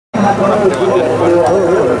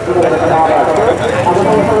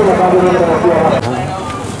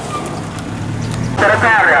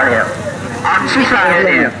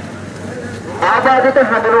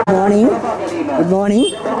Morning. Good morning.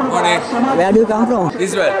 Morning. Where do you come from?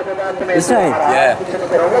 Israel. Israel. Yeah.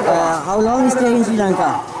 How long is stay in Sri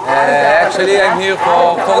Lanka? Actually, I'm here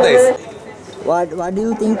for 4 days. What do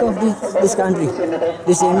you think of this country,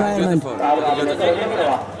 this environment?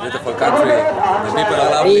 Beautiful country. The people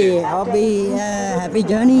are lovely. Happy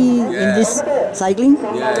journey in this cycling.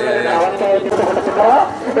 Yeah.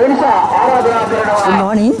 Good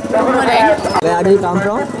morning. Good morning. Where do you come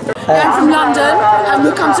from? I'm from London and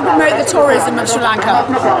we've come to promote the tourism of Sri Lanka.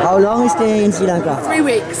 How long stay in Sri Lanka? 3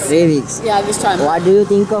 weeks. 3 weeks. Yeah, this time. What do you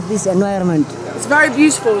think of this environment? It's very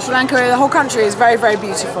beautiful. Sri Lanka, the whole country is very, very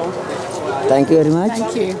beautiful. Thank you very much.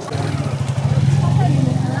 Thank you.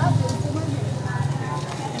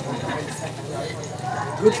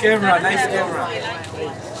 Good camera, nice camera.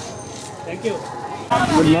 Thank you.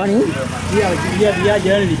 Good morning. We are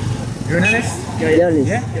journalists. Journalist? Journalist.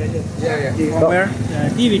 Yeah. From where?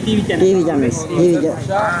 TV channel. TV journalist.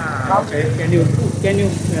 Okay. Can you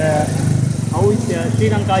how is Sri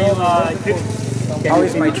Lanka your trip? How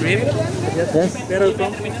is my trip? Yes. Where are you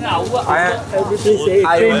from?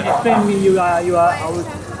 I Explain me you are how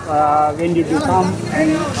when did you come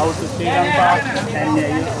and how to Sri Lanka and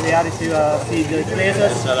where is your see the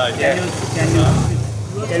places?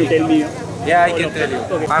 Can you tell me? Yeah, I can tell you.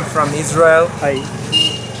 I'm from Israel Hi.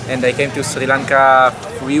 and I came to Sri Lanka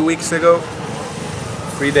 3 weeks ago.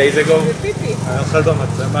 3 days ago.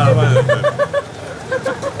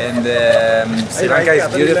 And Sri Lanka is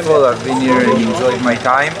beautiful. I've been here and enjoyed my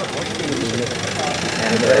time.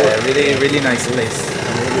 And really, really nice place.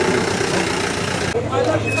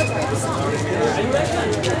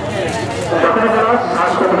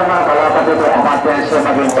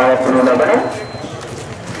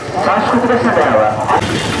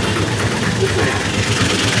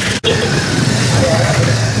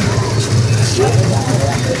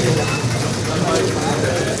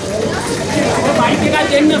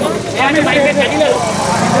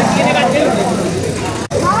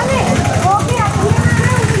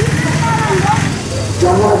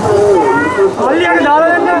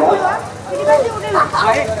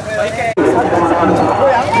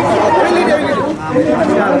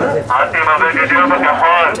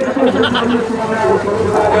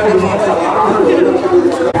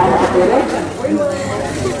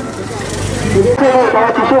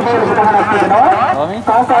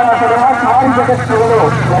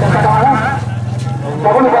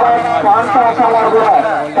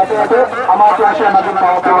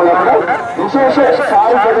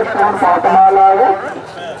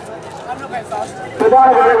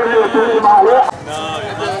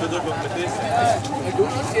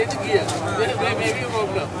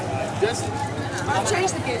 I've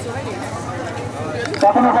changed the gears already.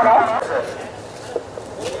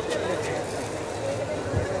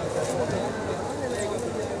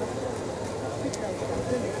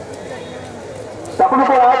 දකුණු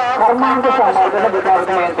පළාත් කර්මාන්ත සංවර්ධන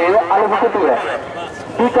දෙපාර්තමේන්තුවේ අලුපිටිය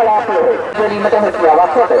දීකලාපය ගැනීමට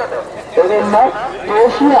හැකියාවක් ඇත. එවෙන්ම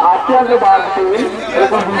දේශීය ආත්‍යන්ත භාවිතයෙන්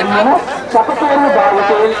ප්‍රතිබිම්බන සකසන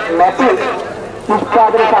භාවිතයෙන් නැති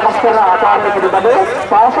නිෂ්පාදන සකස් කරන ආකාරය පිළිබඳව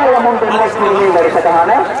පාසල් යමුන් දෙන්නක් කිරීමේ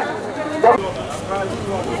වැඩසටහන.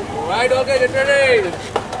 Right, okay, get ready.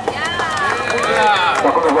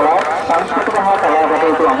 දකුණු පළාත් සංස්කෘතික හා කලා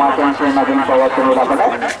කටයුතු අමාත්‍යාංශයෙන් මගින් පවත්වනු ලබන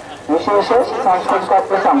විශේෂ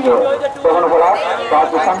සංස්කෘතික සංගය දකුණු පළාත්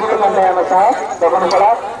රාජ්‍ය සංගීත මණ්ඩලය සහ දකුණු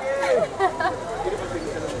පළාත්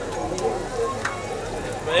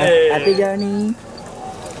Happy journey.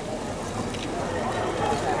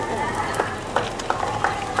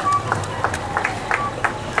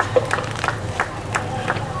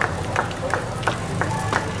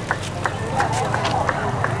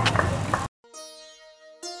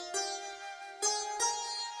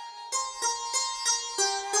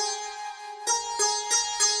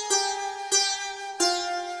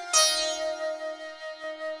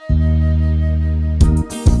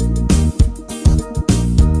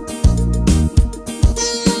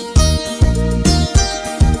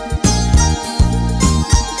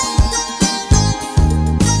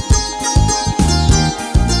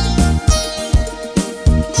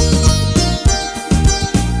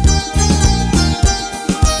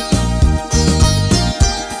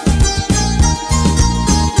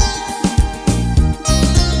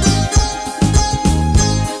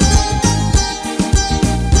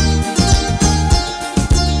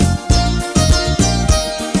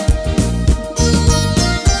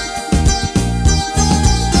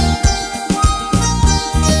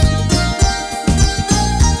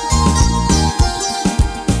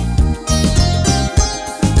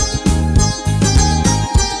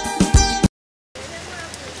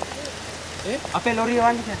 අපේ ලොරිය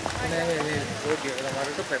වන්න කියලා. නෑ මේ ඕකේ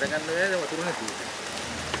මරට පැඩ ගන්න බෑ දැන් වතුර නැතුව.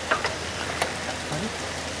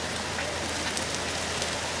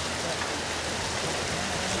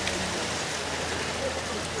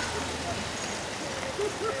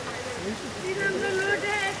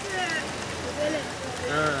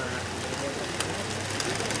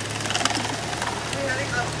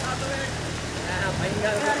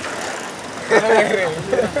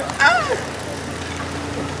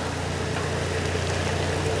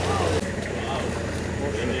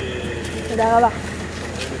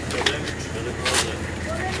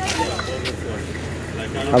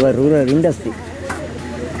 Our rural industry.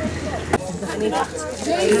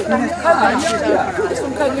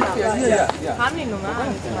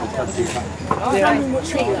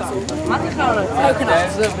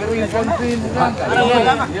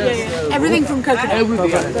 Everything from coconut.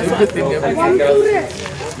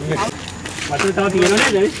 වතුර තව තියෙනවද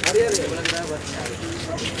නේද?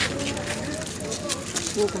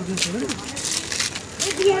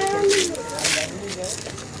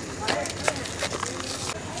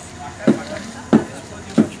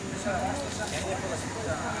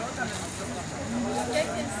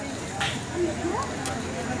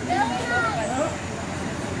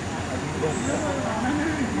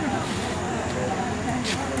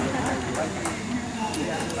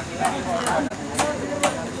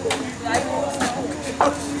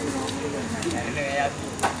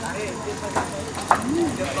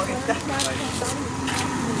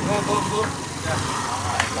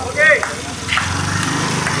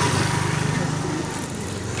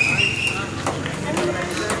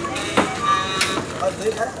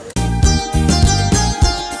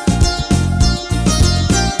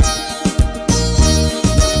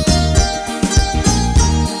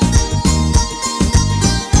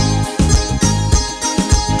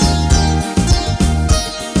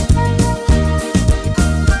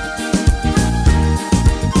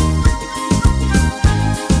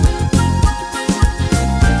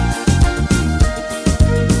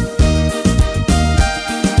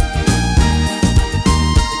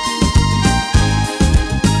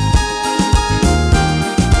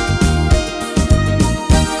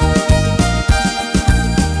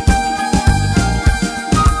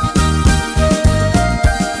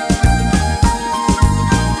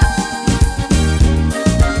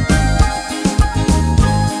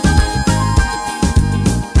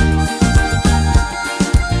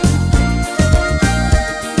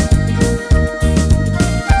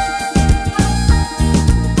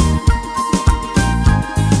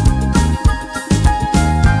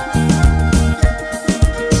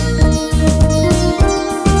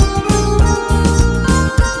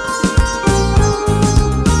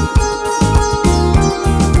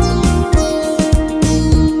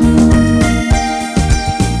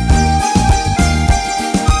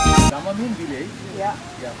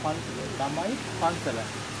 Damai Pansala.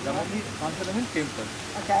 Pansala means temple.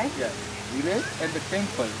 Okay. Yeah. Village and the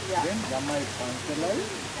temple. Yeah. Then Damai Pansala.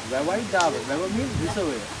 Vavai Dava. Vava means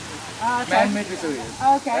reservoir. Okay. Man-made reservoir.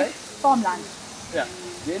 Okay. Right? Farmland. Yeah.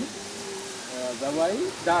 Then Vavai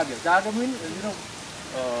Daga. Daga means,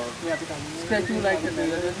 statue like that,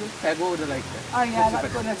 pagoda like that. Oh yeah,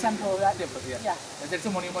 that's got a temple. Right? Temple, yeah. Yeah. That's a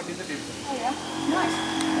monument in the temple. Oh yeah. Nice.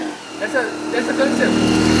 That's a concept.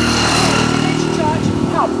 Village church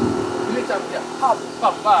pub. Village up, yeah. Pub.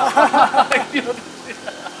 Pub.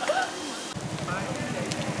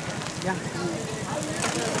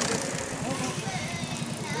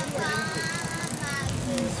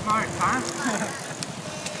 Smart, huh?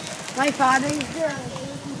 My father is there.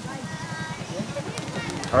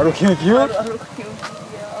 Aruquinho aqui, ó.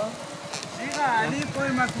 אני פה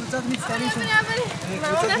עם הקבוצת מצטיינים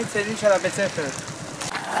של הבית ספר.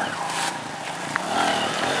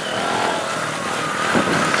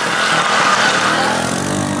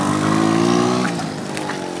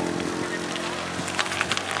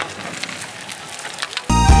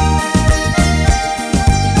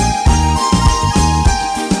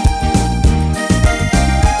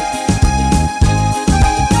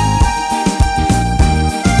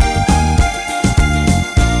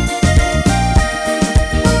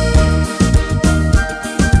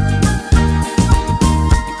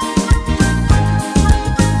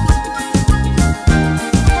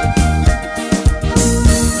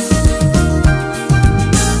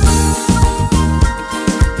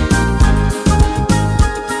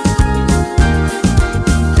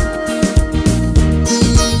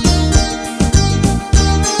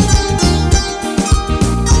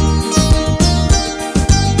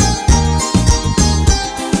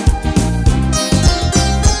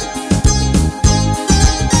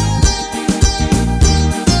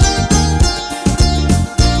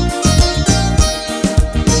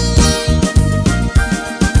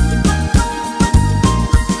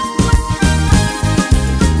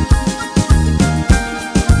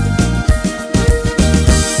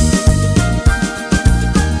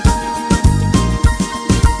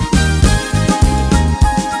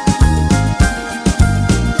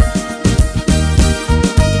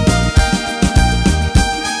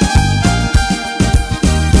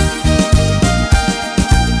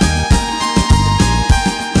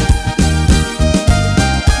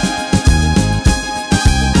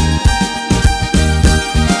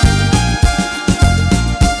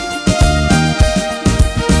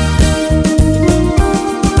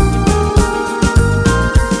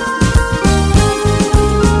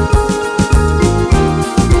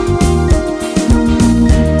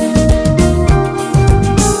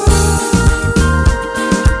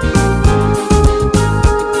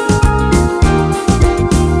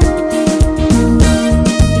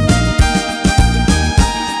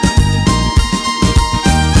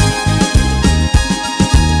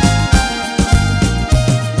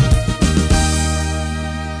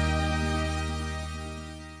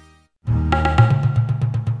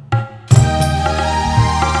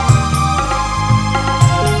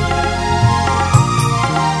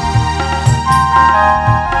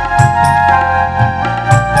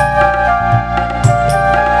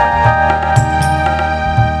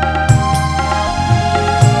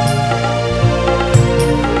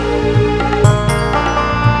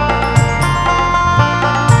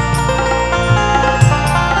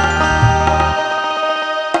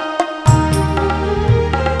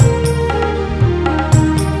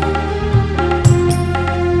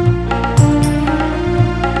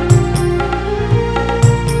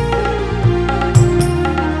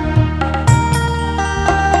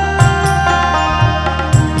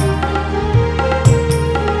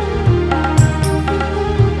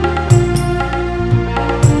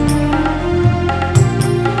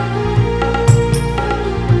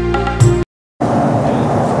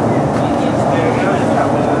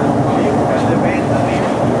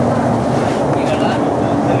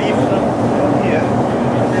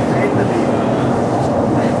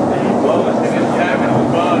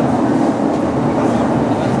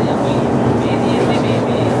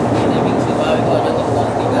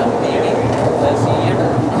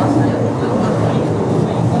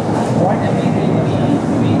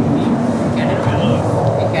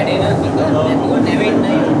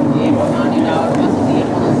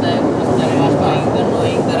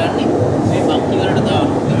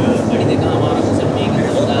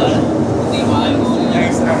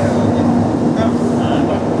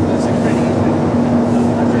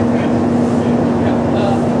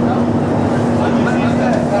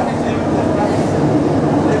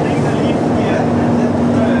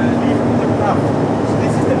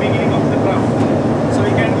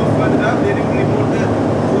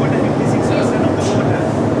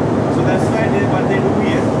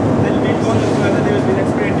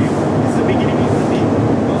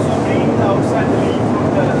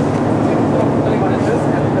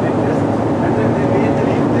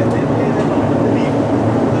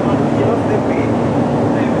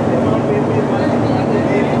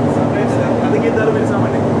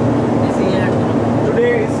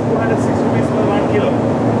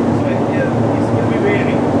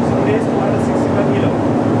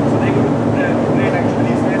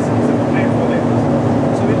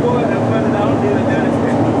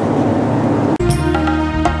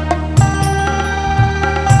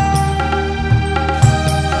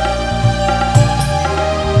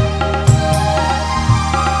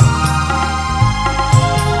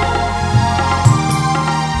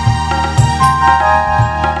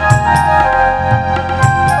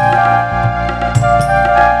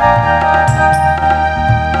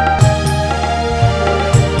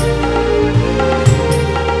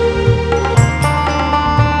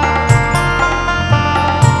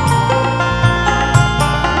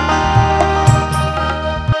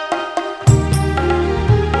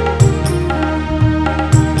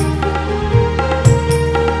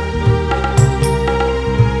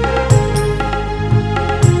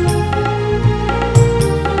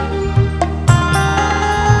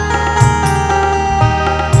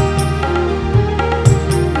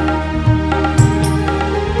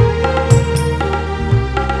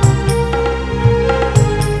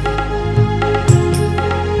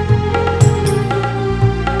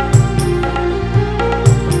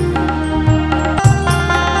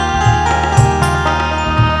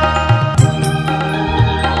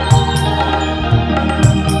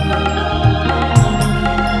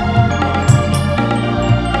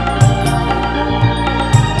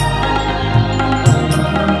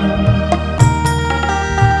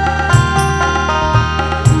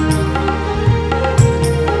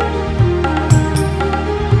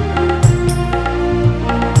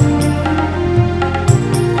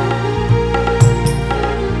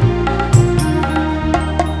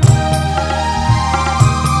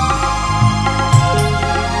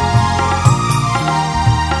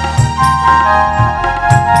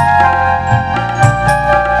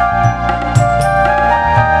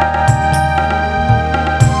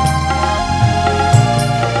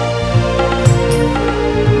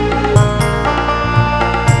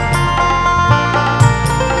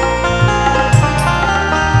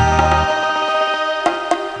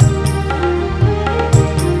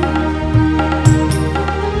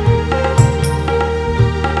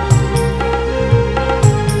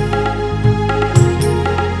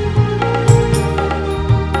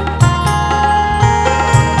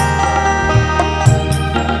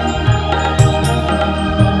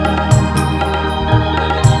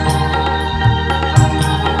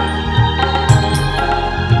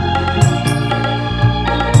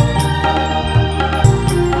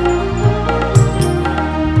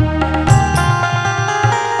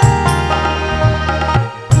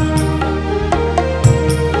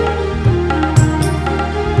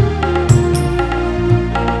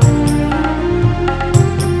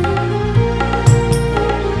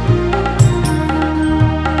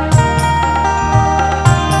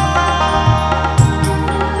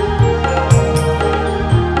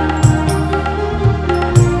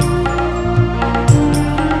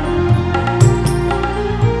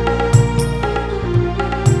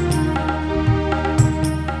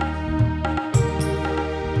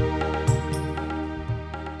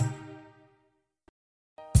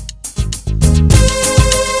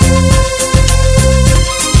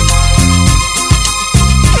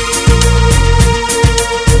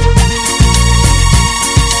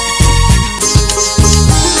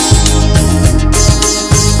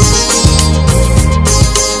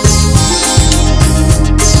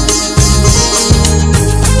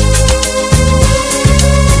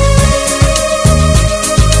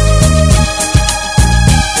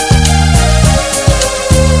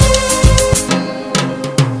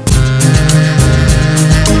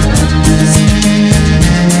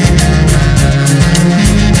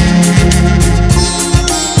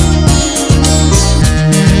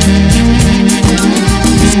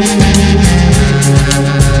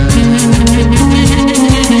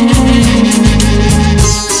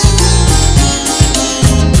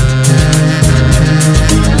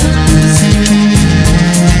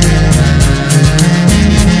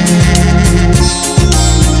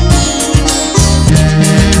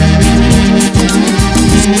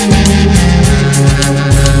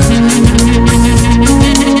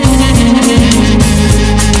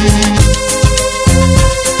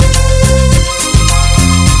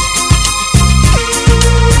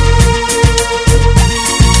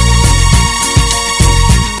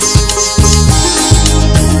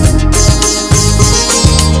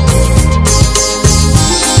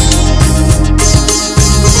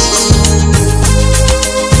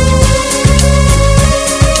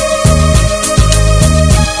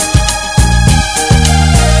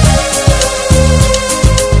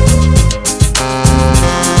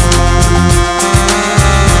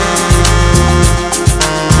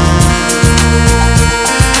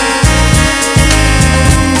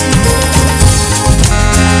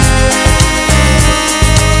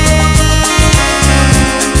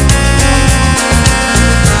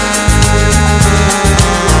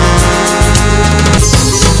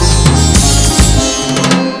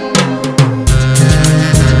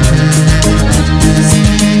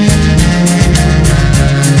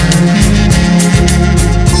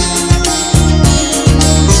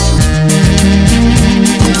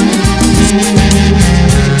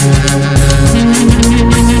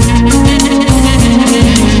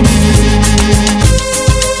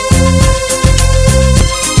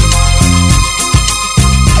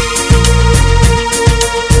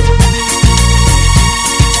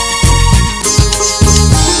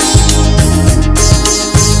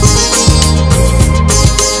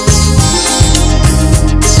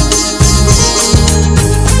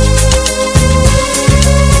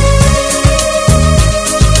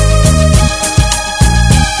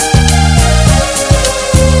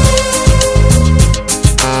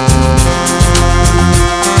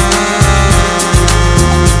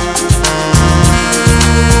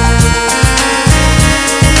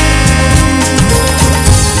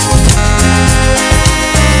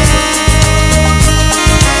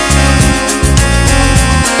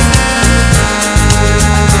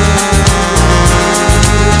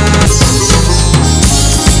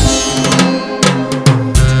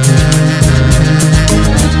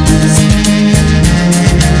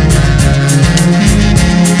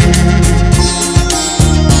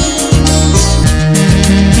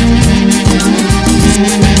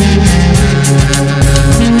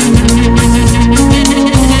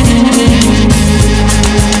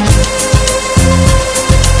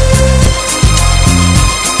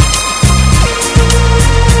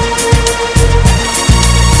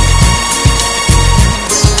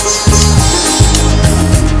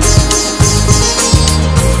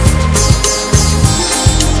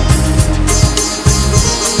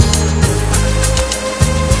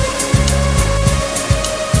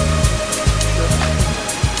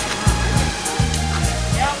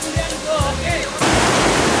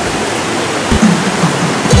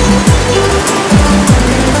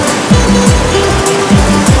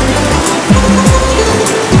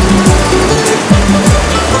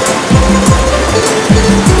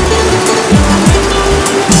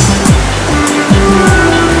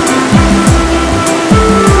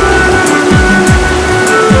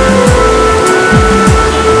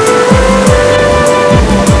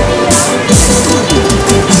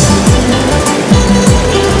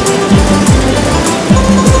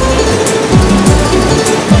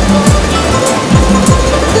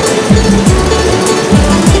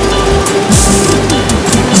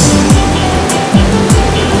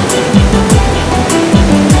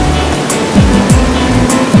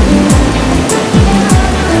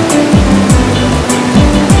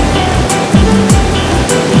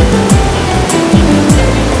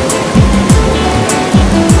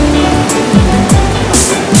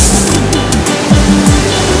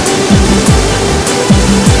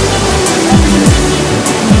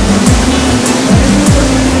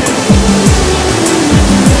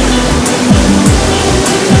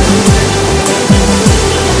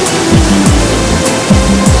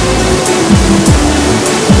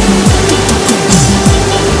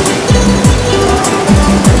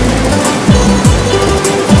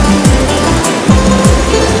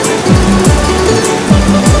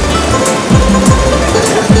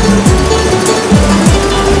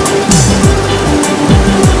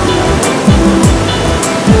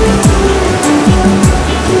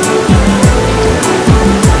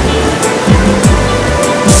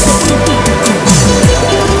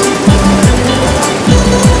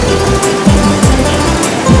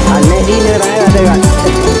 orangnya ada kan?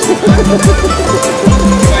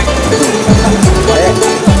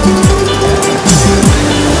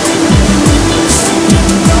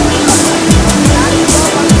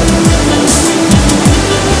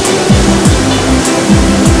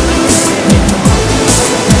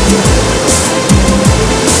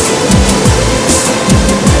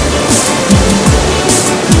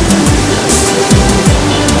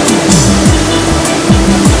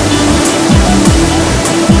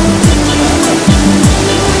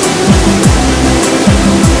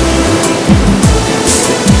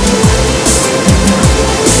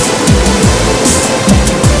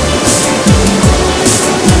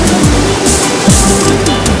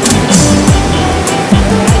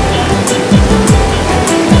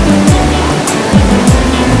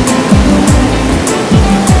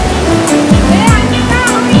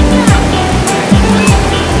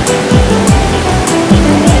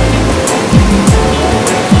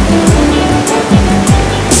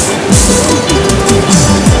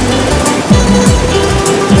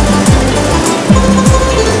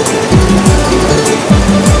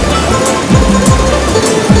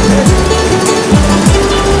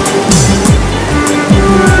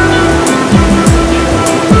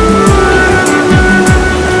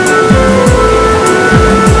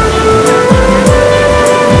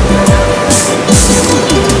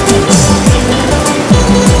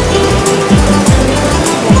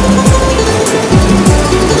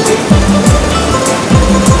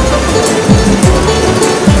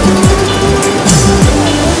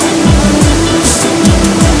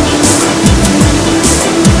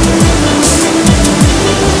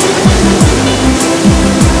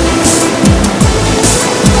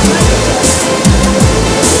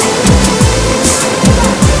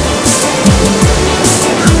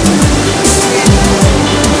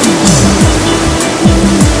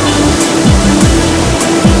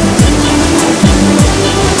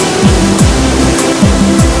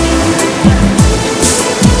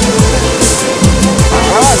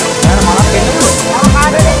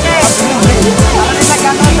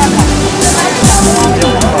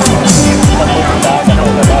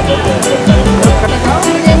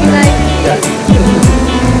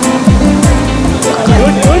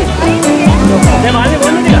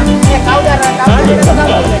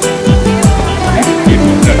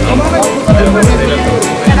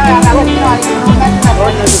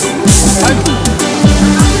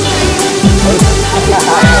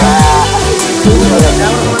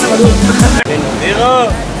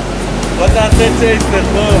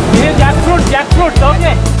 Ini jackfruit tau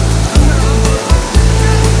nggak?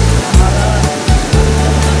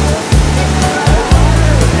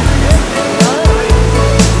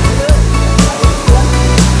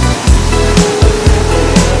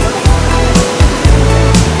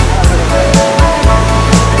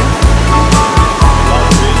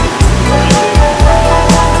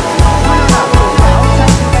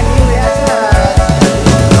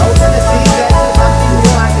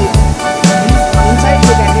 Inside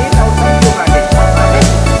you can eat, outside you can't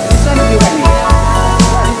eat.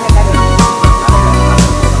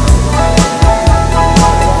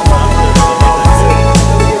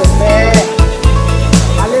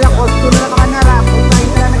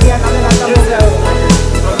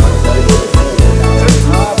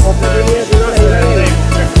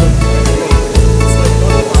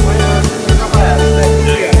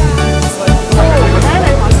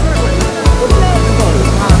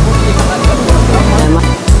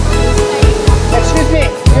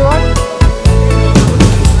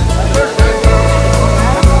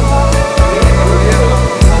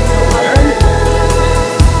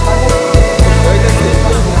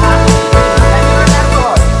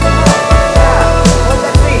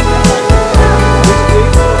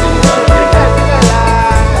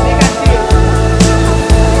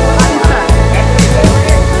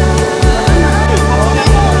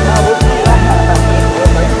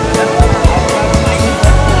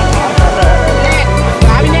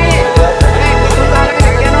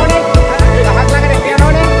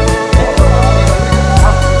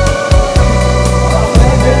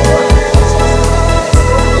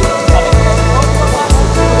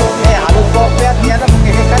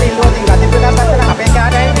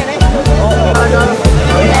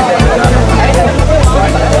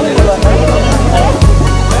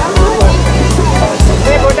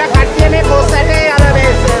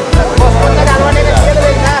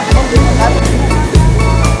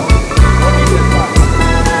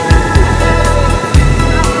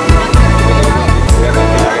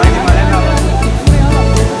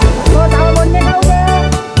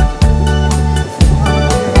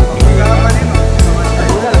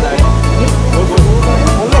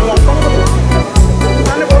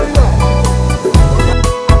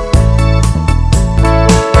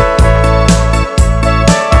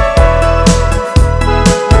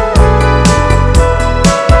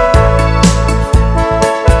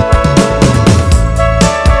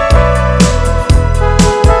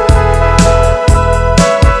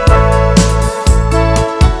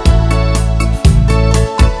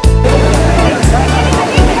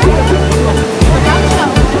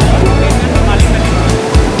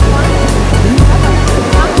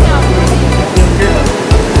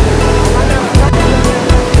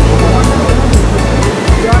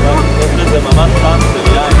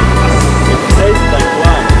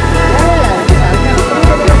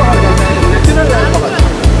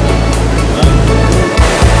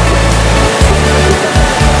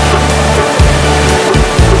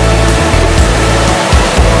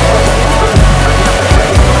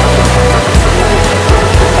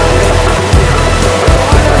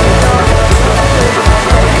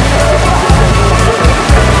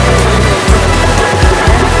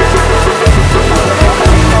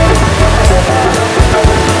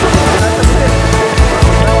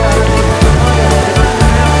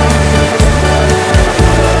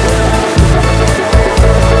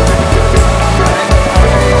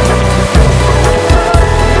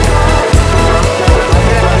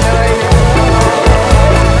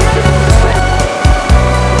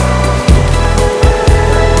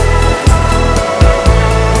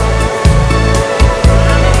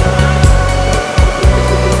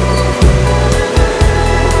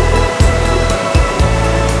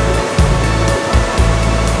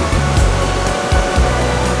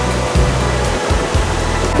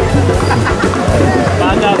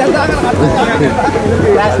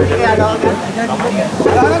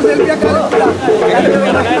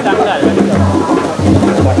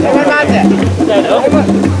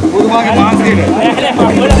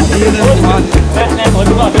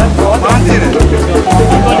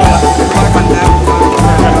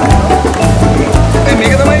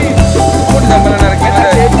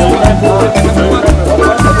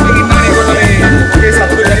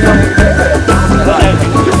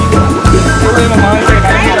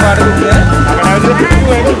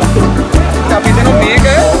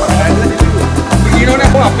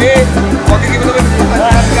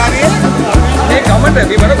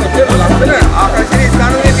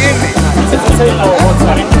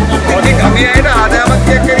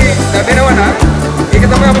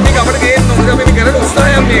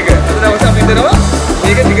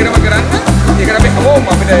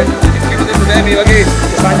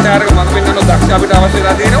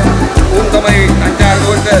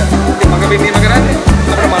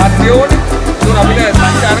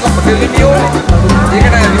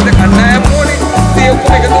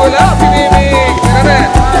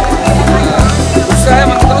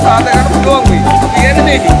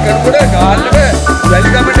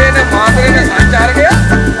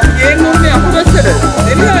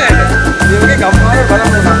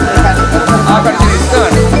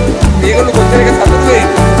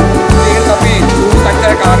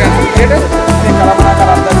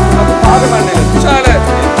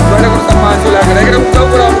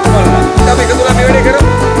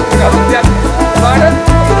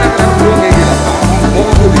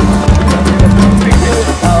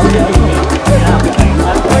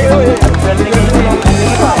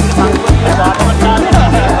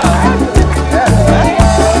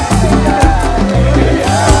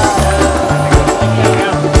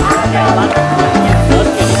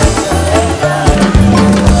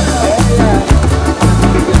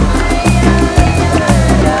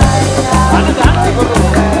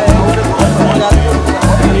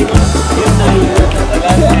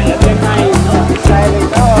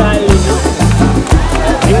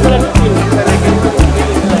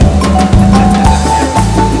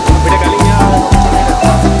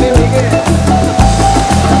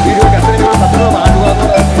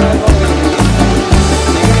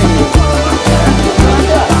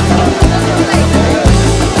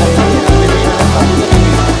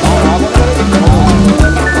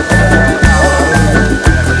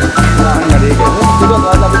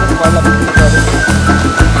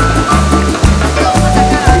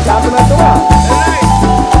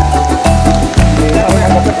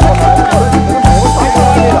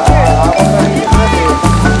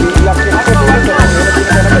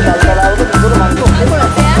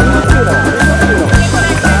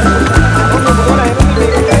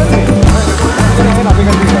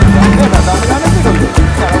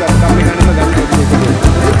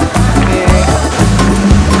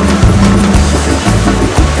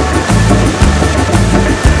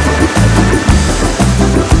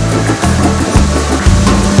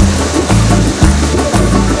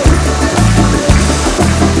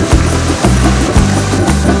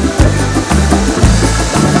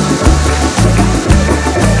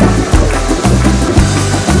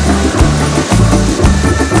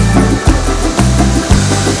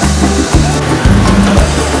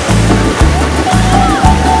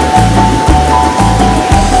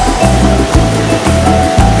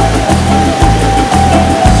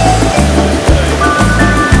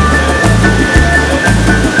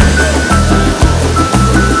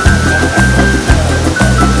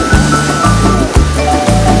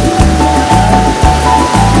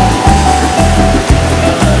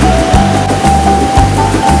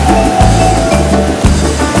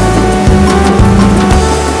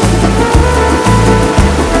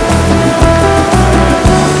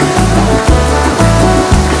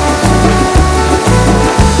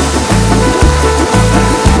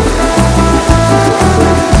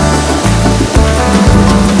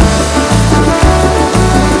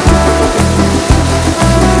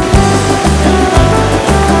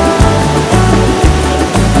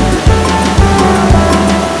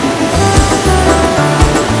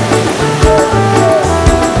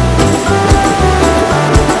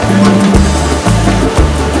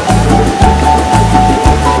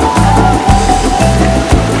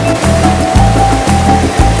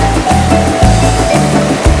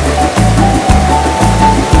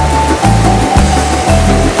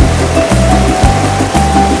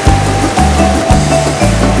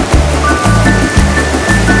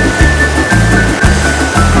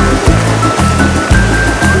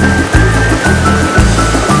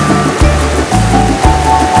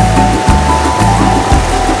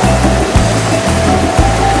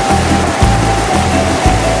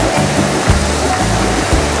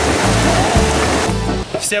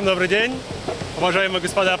 Всем добрый день. Уважаемые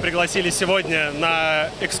господа, пригласили сегодня на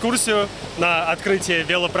экскурсию, на открытие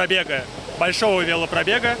велопробега, большого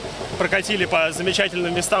велопробега. Прокатили по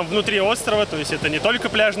замечательным местам внутри острова, то есть это не только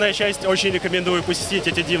пляжная часть. Очень рекомендую посетить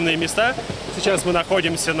эти дивные места. Сейчас мы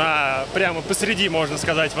находимся прямо посреди, можно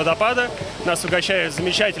сказать, водопада. Нас угощают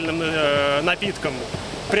замечательным напитком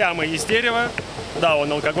прямо из дерева. Да, он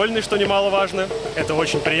алкогольный, что немаловажно. Это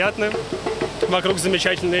очень приятно. Вокруг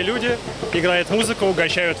замечательные люди, играет музыка,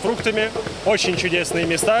 угощают фруктами. Очень чудесные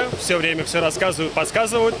места, все время все рассказывают,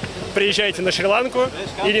 подсказывают. Приезжайте на Шри-Ланку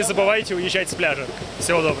и не забывайте уезжать с пляжа.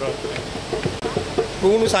 Всего доброго.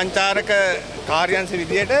 රුණු සංචාරක කාර්යංශ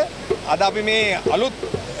විදියට අද අපි මේ අලුත්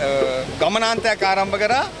ගමනාන්තයක් ආරම්භ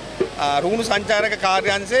කරා. රුණු සංචාරක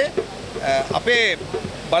කාර්යංශයේ අපේ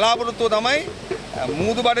බලාපොරොත්තුව තමයි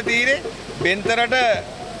මූදුබඩ තීරේ බෙන්තරට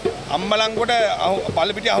අම්මලංගොඩ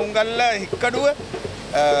පළපිටිය අහුන්ගල්ල හික්කඩුව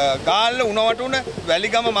ගාල්ල උණවටුන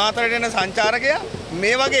වැලිගම මාතරට එන සංචාරකයා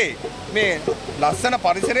මේ වගේ මේ ලස්සන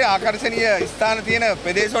පරිසරයේ ආකර්ෂණීය ස්ථාන තියෙන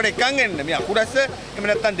ප්‍රදේශ වලට එක්කන් එන්න. මේ අකුරැස්ස එහෙම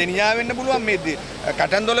නැත්නම් දෙනියා වෙන්න පුළුවන්, මේ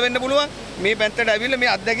කටන්දොල වෙන්න පුළුවන්. මේ පැත්තට ඇවිල්ලා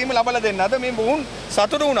මේ අත්දැකීම ලබලා දෙන්න. අද මේ බොහොම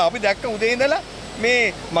සතුටු වුණා. අපි දැක්ක උදේ ඉඳලා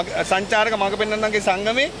මේ සංචාරක මඟ පෙන්වන්නන්ගේ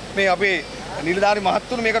සංගමේ මේ අපේ නිලධාරි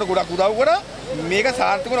මහත්තුරු මේකට ගොඩක් උදව් කරා. මේක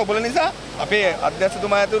සාර්ථක වුණ ඔබල නිසා අපේ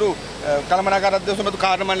අධ්‍යක්ෂතුමා ඇතුළු කළමනාකාර අධ්‍යක්ෂතුමතු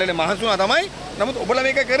කාර්ය මණ්ඩලයේ මහසුණා තමයි. නමුත් ඔබලා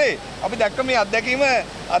මේක කරේ. අපි දැක්ක මේ අත්දැකීම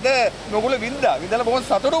අද නොගොල්ලෝ විඳලා බොහොම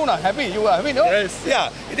සතුටු වුණා. happy you are happy no? Yes. Yeah.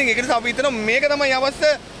 ඉතින් ඒක නිසා අපි හිතනවා මේක තමයි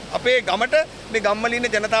අවශ්‍ය අපේ ගමට මේ ගම්වල ඉන්න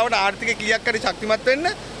ජනතාවට ආර්ථික කීයක් හරි ශක්තිමත් වෙන්න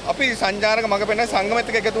අපි සංචාරක මඟ පෙන්වන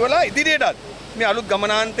සංගමෙත් එක්ක එකතු වෙලා ඉදිරියටත් මේ අලුත්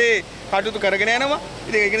ගමනාන්තේ කටයුතු කරගෙන යනවා.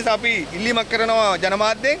 ඉතින් ඒක නිසා අපි ඉල්ලීමක් කරනවා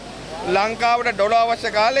ජනමාධ්‍යෙන් ලංකාවට ඩොලර් අවශ්‍ය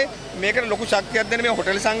කාලේ මේකට ලොකු ශක්තියක් දෙන්න මේ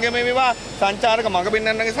හොටෙල් සංගමයේ මේවා සංචාරක මඟ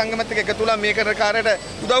පෙන්වන්නගේ සංගමෙත් එක්ක එකතු වෙලා මේ කරන කාර්යයට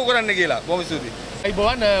උදව් කරන්න කියලා. බොහොම ස්තුතියි.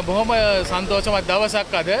 අයිබෝන් බොහොම සන්තෝෂමත්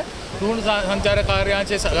දවසක් අද රුණු සංචාරක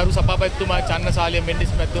කාර්යාංශයේ ගරු සභාපතිතුමා චන්නසාලිය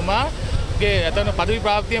මෙන්ඩිස් මැතිතුමාගේ එතන පදවි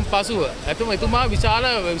ප්‍රාප්තියෙන් පසුව එතුමා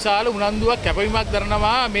විශාල උනන්දුවක් කැපවීමක්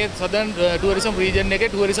දරනවා මේ සදර්න් ටුවරිසම් රීජන් එකේ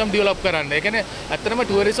ටුවරිසම් ඩෙවලොප් කරන්න. ඒ කියන්නේ ඇත්තටම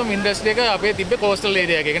ටුවරිසම් ඉන්ඩස්ට්‍රි එක අපේ තිබ්බේ කෝස්ටල්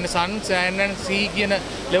ඒරියා එකේ. ඒ කියන්නේ සන් සෑන්ඩ් ඇන්ඩ් සී කියන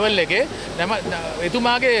ලෙවල් එකේ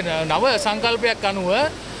එතුමාගේ නව සංකල්පයක් අනුව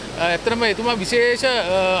ඇත්තටම එතුමා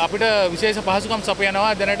අපිට විශේෂ පහසුකම්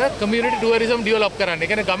සපයනවා දැනට කමියුනිටි ටුවරිසම් ඩෙවලොප් කරන්න. ඒ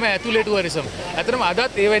කියන්නේ ගම ඇතුලේ ටුවරිසම්. ඇත්තටම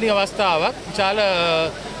අදත් එවැනි අවස්ථාවක් විශාල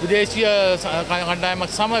විදේශීය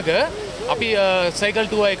කණ්ඩායමක් සමග අපි සයිකල්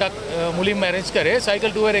ටුවර් එකක් මුලින්ම ඇරේන්ජ් කරේ.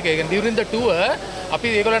 සයිකල් ටුවර් එක කියන්නේ ඩියුරින් ද ටුවර්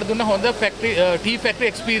අපි ඒගොල්ලන්ට දුන්න හොඳ ටී ෆැක්ටරි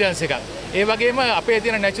එක්ස්පීරියන්ස් එකක්. ඒ වගේම අපේ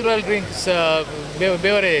තියෙන නැචරල් ඩ්‍රින්ක්ස්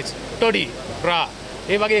බෙවරේජ් ටොඩි බ්‍රා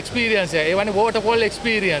ඒ වගේ එක්ස්පීරියන්ස් එක. ඒ වගේ වෝටර්ෆෝල්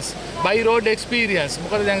එක්ස්පීරියන්ස්, බයි රෝඩ් එක්ස්පීරියන්ස්.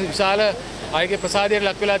 මොකද දැන් විශාල අයගේ ප්‍රසාදයට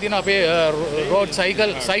ලක් වෙලා තියෙන අපේ රෝඩ්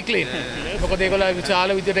සයික්ලින්. මොකද ඒගොල්ලෝ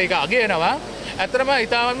විශාල විදිහට ඒක අගයනවා. ඇත්තටම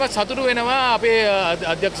ඉතාමත්ම සතුටු වෙනවා අපේ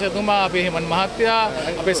අධ්‍යක්ෂතුමා, අපේ හිමන් මහත්තයා,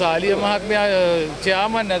 අපේ සාලිය මහත්මයා,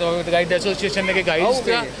 චෙයාමන් ගයිඩ් ඇසෝසියේෂන් එකේ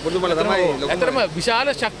ගයිඩ්ස්ලා ඇත්තටම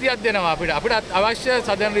විශාල ශක්තියක් දෙනවා අපිට අවශ්‍ය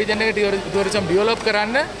සදර්න් රීජන් එකේ ටුවරිසම් ඩෙවලොප්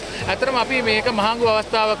කරන්න. ඇත්තටම අපි මේක මහඟු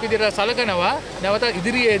අවස්ථාවක් විදිහට සලකනවා. නැවත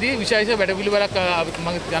ඉදිරියේදී විශේෂ වැඩපිළිවෙලක්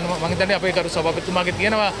මම හිතන්නේ අපේ කරු සභාපතිතුමාගේ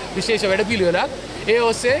තියෙනවා විශේෂ වැඩපිළිවෙලක්. ඒ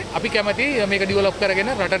ඔස්සේ අපි කැමති මේක ඩෙවලොප්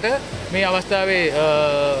කරගෙන රටට මේ අවස්ථාවේ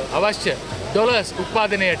අවශ්‍ය ඩොලර්ස්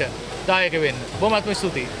උත්පාදනයට දායක වෙන්න. බොහොමත්ම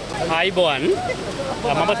ස්තුතියි. ආයිබෝන්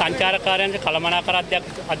මම සංචාරක කාර්යාංශ කළමනාකර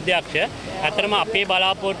අධ්‍යක්ෂ. ඇත්තටම අපේ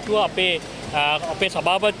බලාපොරොත්තුව අපේ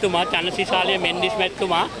සභාපතිතුමා චන්නසීසාලිය මෙන්ඩිස්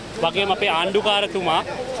මැතිතුමා වගේම අපේ ආණ්ඩුකාරතුමා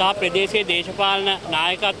සහ ප්‍රදේශයේ දේශපාලන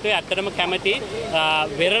නායකත්වයේ ඇත්තටම කැමති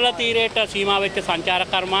වෙරළ තීරයට සීමා වෙච්ච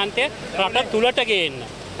සංචාරක කර්මාන්තය රට තුලට ගේන්න.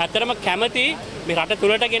 ඇත්තටම කැමති මේ රට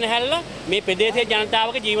තුලට ගෙනහැල්ලා මේ ප්‍රදේශයේ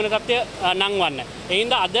ජනතාවගේ ජීවන තත්ත්වය නංවන්න. ඒ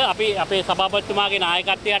හින්දා අද අපි අපේ සභාපතිතුමාගේ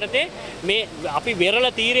නායකත්වය යටතේ මේ අපි වෙරළ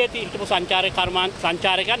තීරයේ හිටපු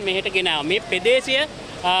සංචාරකයන් මෙහෙට ගෙනාවා. මේ ප්‍රදේශය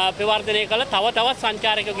ප්‍රවර්ධනය කළ තවත්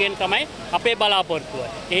සංචාරකයෝ ගෙන තමයි අපේ බලාපොරොත්තුව.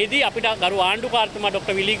 එෙහිදී අපිට ගරු ආණ්ඩුකාරතුමා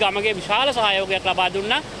ඩොක්ටර් විලි ගමගේ විශාල සහයෝගයක් ලබා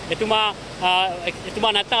දුන්නා. එතුමා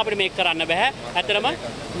නැත්නම් අපිට මේක කරන්න බෑ. ඇත්තටම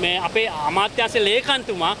මේ අපේ අමාත්‍යාංශ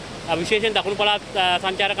ලේකම්තුමා විශේෂයෙන් දකුණු පළාත්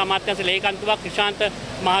සංචාරක අමාත්‍යාංශ ලේකම්තුමා ක්‍රිෂාන්ත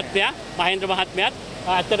මහත්මයා, මහේන්ද්‍ර මහත්මයාත්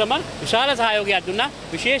ඇත්තටම විශාල සහයෝගයක් දුන්නා.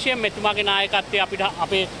 විශේෂයෙන් මෙතුමාගේ නායකත්වයේ අපිට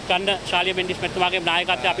අපේ ගන්න ශාලිය මෙන්ඩිස් මෙතුමාගේ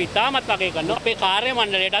නායකත්වය අපි ඉතාමත් වගේ කරනවා. අපේ කාර්ය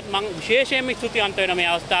මණ්ඩලයටත් මම විශේෂයෙන්ම ස්තුතිවන්ත වෙනවා මේ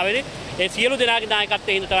අවස්ථාවේදී. ඒ සියලු දෙනාගේ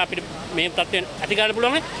නායකත්වයෙන් ඉඳන් තමයි අපිට මේ තත්ත්වයෙන් ඇති කරන්න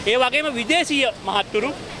පුළුවන්. ඒ වගේම විදේශීය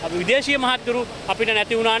මහත්තුරු අපිට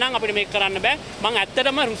නැති වුණා නම් අපිට මේක කරන්න බෑ. මම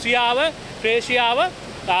ඇත්තටම රුසියාව, ක්‍රෝෂියාව,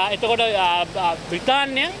 එතකොට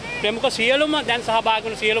බ්‍රිතාන්‍ය ප්‍රමුඛ සියලුම දැන් සහභාගී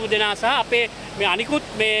වුණු සියලුම දෙනා සහ අපේ මේ අනිකුත්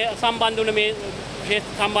මේ සම්බන්ධ වුණ මේ විශේෂ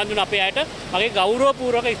සම්බන්ධ වුණ අපේ අයට මගේ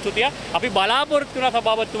ගෞරවපූර්වක ස්තුතිය. අපි බලාපොරොත්තු වෙන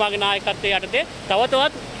සභාපතිතුමාගේ නායකත්වයේ යටතේ තව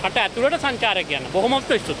තවත් රට ඇතුළට සංචාරකයන්. බොහොම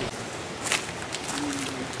ස්තුතියි.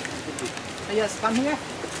 Yes, come here.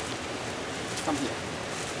 Come here.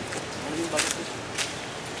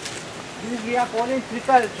 This we are calling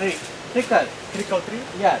trickle tree. Trickle. Trickle tree?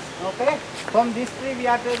 Yes. Okay. From this tree we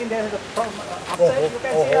are taking from upside you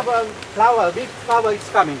can see a flower, big flower is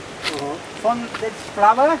coming. From this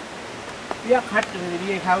flower we are cut.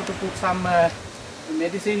 We have to put some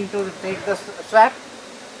medicine to take the swab.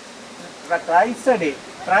 But twice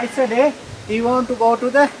a day he want to go to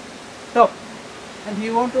the top and he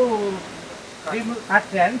want to cut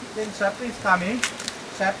then swab is coming.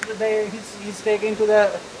 Swab he's taking to the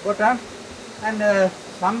bottom and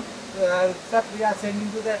some stuff we are sending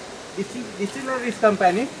to the distilleries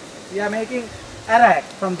company. We are making arak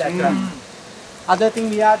from that one. Other thing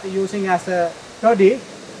we are using as a toddy,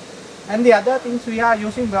 and the other things we are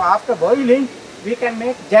using after boiling, we can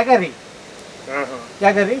make jaggery.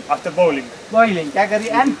 Jaggery after boiling. Jaggery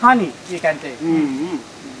and honey we can take.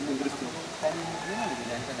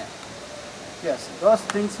 Yes, those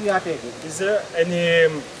things we are taking. Is there any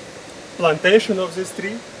plantation of this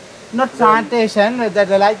tree? Not plantation,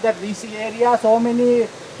 like that this area so many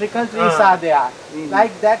trickle trees are there.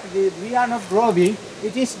 Like that we are not growing,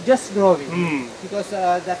 it is just growing. Because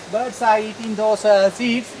that birds are eating those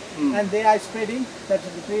seeds and they are spreading, that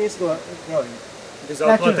the tree is growing. This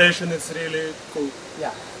plantation is really cool.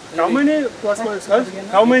 Yeah. How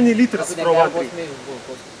many liters from one tree?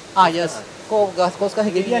 Yes.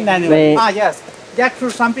 Yes.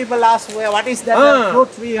 Jackfruit. Some people ask, well, what is that fruit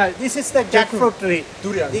we have? This is the jackfruit tree.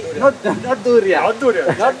 Durian. Not durian. Not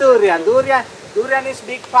durian. Not durian. Durian is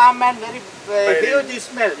big palm and very huge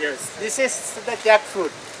smell. Yes. This is the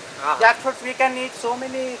jackfruit. Jackfruit we can eat so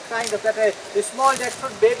many kind of that. The small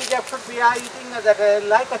jackfruit, baby jackfruit we are eating that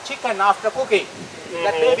like a chicken after cooking.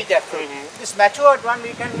 That baby jackfruit. This matured one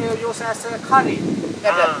we can use as a curry.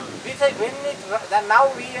 Now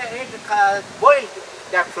we ate boiled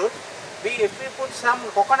jackfruit. If we put some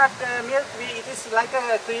coconut milk, it is like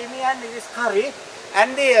a creamy and it is curry.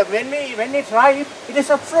 And when it ripe, it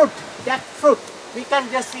is a fruit, jackfruit. We can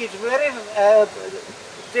just eat very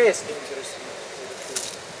tasty.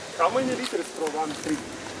 How many liters from one tree?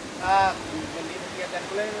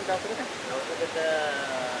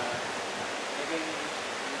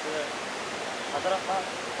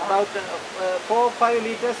 About 4-5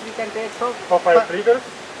 liters we can take from 4-5 liters?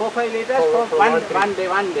 4-5 liters for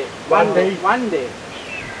one day.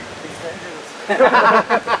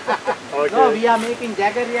 Okay. No, we are making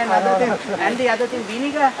jaggery and other thing. And the other thing,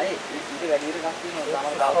 vinegar.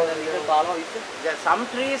 Some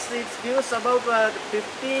trees it gives about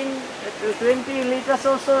 15 to 20 liters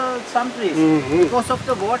also. Some trees, because of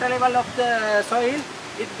the water level of the soil,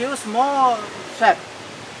 it gives more sap.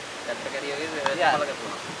 Yeah.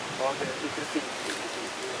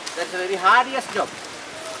 That's a very hardest job.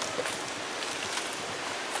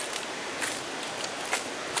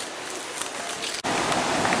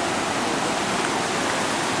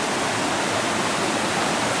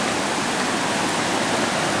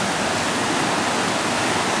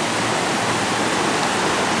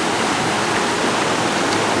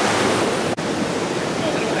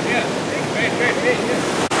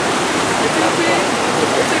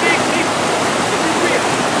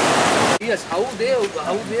 Yes, how they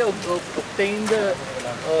obtain the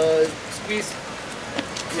squeeze?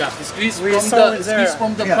 Yeah, the squeeze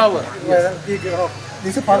from the flower. Yes.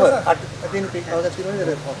 This is power.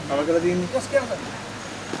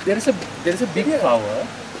 There is a big flower.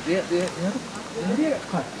 They have to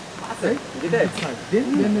cut. Then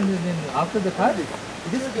after the cut,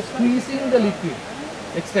 it is squeezing the liquid.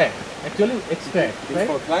 Extract,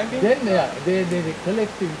 right? Then they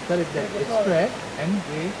collect that extract and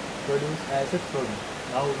they produce as a product.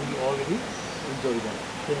 Now we already enjoy that.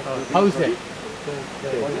 How is that?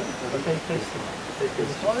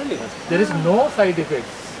 There is no side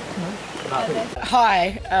effects.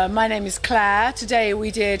 Hi, my name is Claire. Today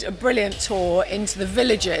we did a brilliant tour into the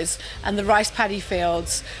villages and the rice paddy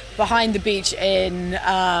fields behind the beach in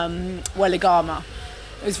Weligama.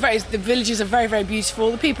 The villages are very, very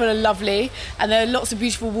beautiful. The people are lovely, and there are lots of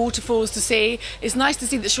beautiful waterfalls to see. It's nice to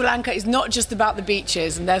see that Sri Lanka is not just about the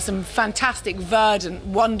beaches, and there's some fantastic, verdant,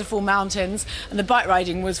 wonderful mountains, and the bike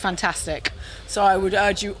riding was fantastic. So I would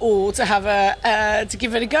urge you all to have to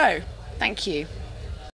give it a go. Thank you.